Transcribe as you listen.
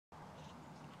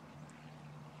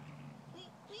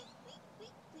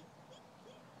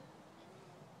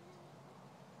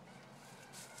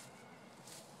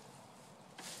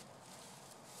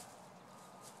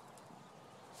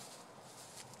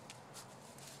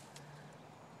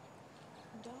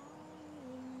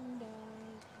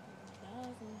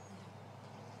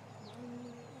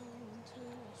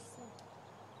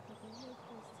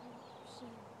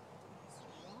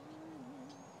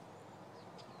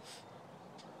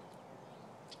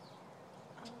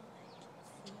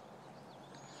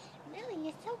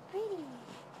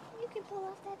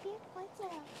off that beard. What's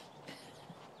up?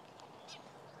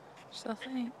 So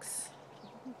thanks.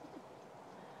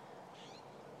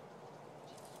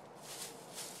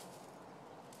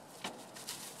 Oh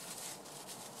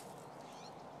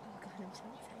God, I'm so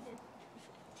excited.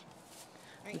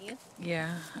 Aren't you?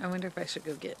 Yeah, I wonder if I should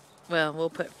go get. Well, we'll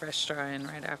put fresh straw in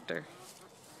right after.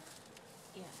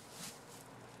 Yeah.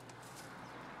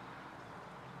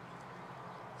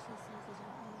 She says I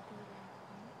don't want to do that.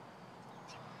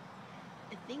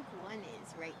 I think one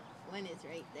is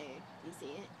right there. Do you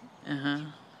see it? Uh huh. On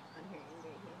her end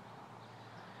right here.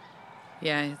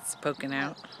 Yeah, it's poking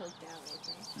out. Like poked out right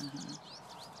there. Uh-huh.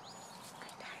 I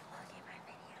died vlogging my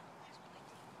video.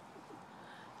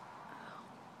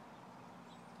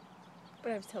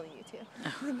 But I was telling you too.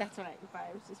 Oh. That's what I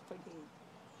was just pointing.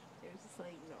 It was just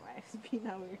like, you know, I was being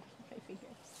all weird with my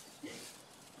fingers.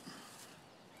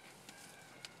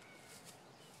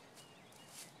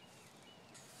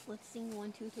 Let's sing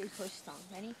 1, 2, 3 push song.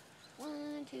 Ready?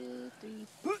 1, 2, 3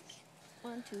 push.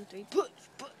 1, 2, 3 push,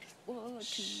 push. 1, 2,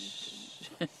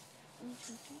 3 push. 1, 2, 3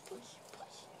 push,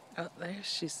 push. Oh, there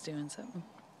she's doing something.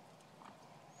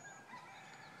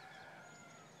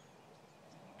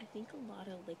 I think a lot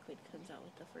of liquid comes out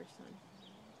with the first one.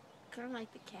 Kind of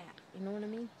like the cat. You know what I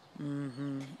mean?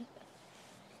 Mm-hmm.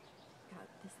 God,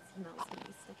 this smells gonna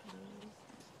be stuck in my nose.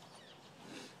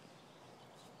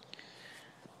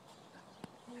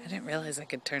 I didn't realize I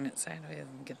could turn it sideways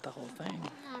and get the whole thing.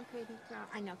 Oh, pretty girl.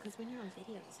 I know, because when you're on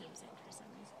video, it zooms in for some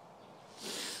reason.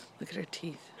 Look at her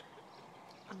teeth.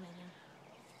 Oh, I know.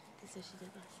 That's what she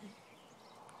did last night.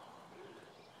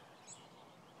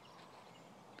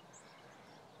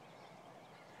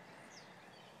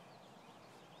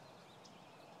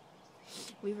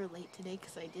 We were late today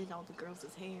because I did all the girls'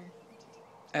 hair.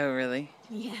 Oh, really?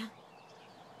 Yeah.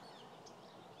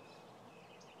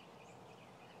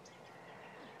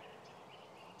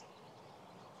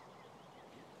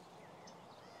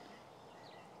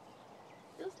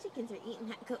 Those chickens are eating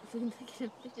that goat food. Look at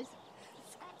them. They're just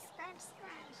scratch.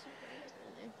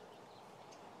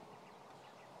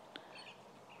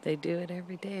 They do it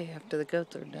every day after the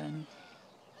goats are done.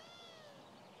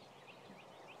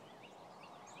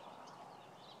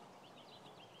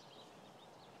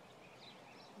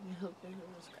 I hope none of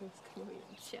those crows come over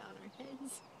and shit on our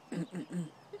heads.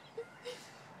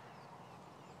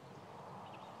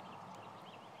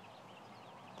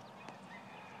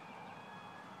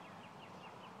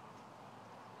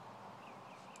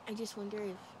 I just wonder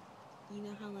if, you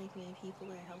know how like when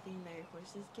people are helping their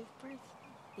horses give birth,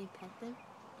 they pet them?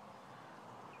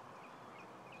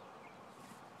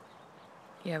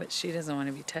 Yeah, but she doesn't want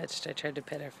to be touched. I tried to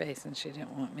pet her face and she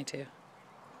didn't want me to.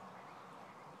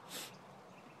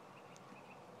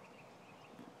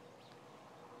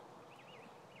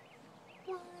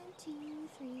 One, two,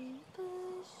 three,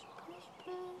 push.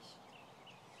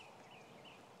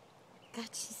 God,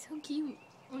 she's so cute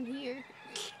on here.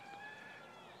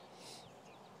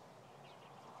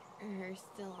 Her hair's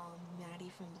still all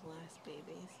matty from the last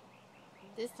babies.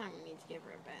 This time we need to give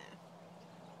her a bath.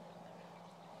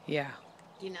 Yeah.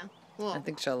 You know? Well, I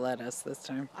think she'll let us this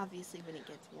time. obviously when it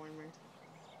gets warmer.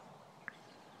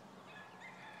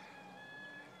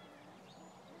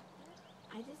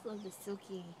 I just love the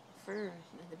silky fur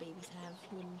that the babies have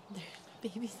when they're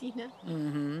babies, you know?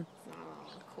 Mm-hmm. It's not all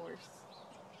coarse.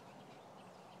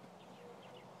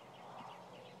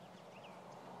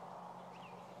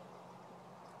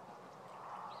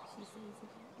 She says,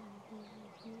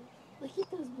 look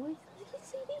at those boys. Look at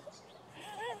Sweetie.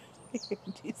 Did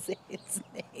you say its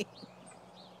name?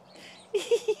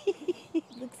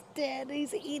 Looks dead.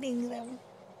 He's eating them.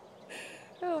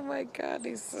 Oh my God,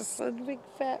 he's just a big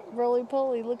fat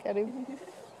roly-poly. Look at him.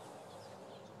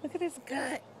 Look at his gut.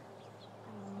 I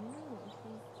know.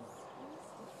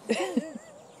 He's disgusting.